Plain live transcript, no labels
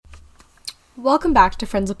Welcome back to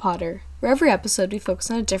Friends of Potter, where every episode we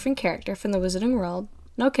focus on a different character from the wizarding world.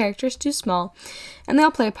 No character is too small, and they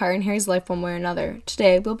all play a part in Harry's life one way or another.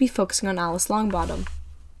 Today, we'll be focusing on Alice Longbottom.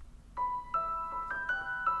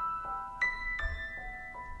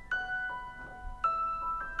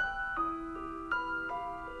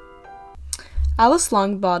 Alice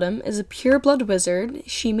Longbottom is a pure-blood wizard.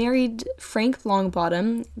 She married Frank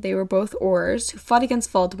Longbottom. They were both Aurors who fought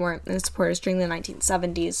against Voldemort and his supporters during the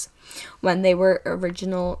 1970s, when they were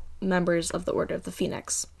original members of the Order of the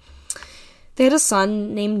Phoenix. They had a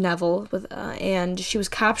son named Neville, and she was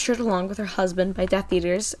captured along with her husband by Death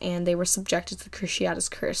Eaters, and they were subjected to the Cruciatus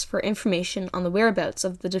Curse for information on the whereabouts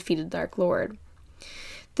of the defeated Dark Lord.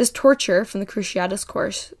 This torture from the Cruciatus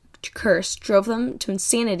Curse drove them to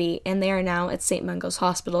insanity, and they are now at St. Mungo's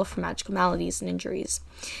Hospital for Magical Maladies and Injuries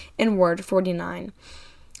in Ward 49.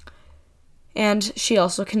 And she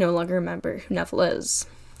also can no longer remember who Neville is.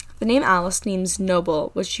 The name Alice means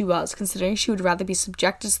noble, which she was, considering she would rather be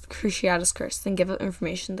subjected to the Cruciatus Curse than give out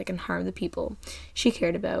information that can harm the people she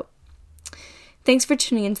cared about. Thanks for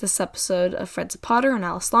tuning into this episode of Friends of Potter on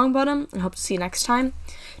Alice Longbottom, and hope to see you next time.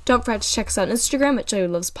 Don't forget to check us out on Instagram at Joey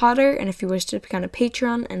Loves Potter, and if you wish to become a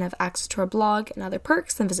Patreon and have access to our blog and other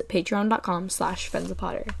perks, then visit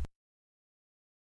patreon.com/friendsofpotter.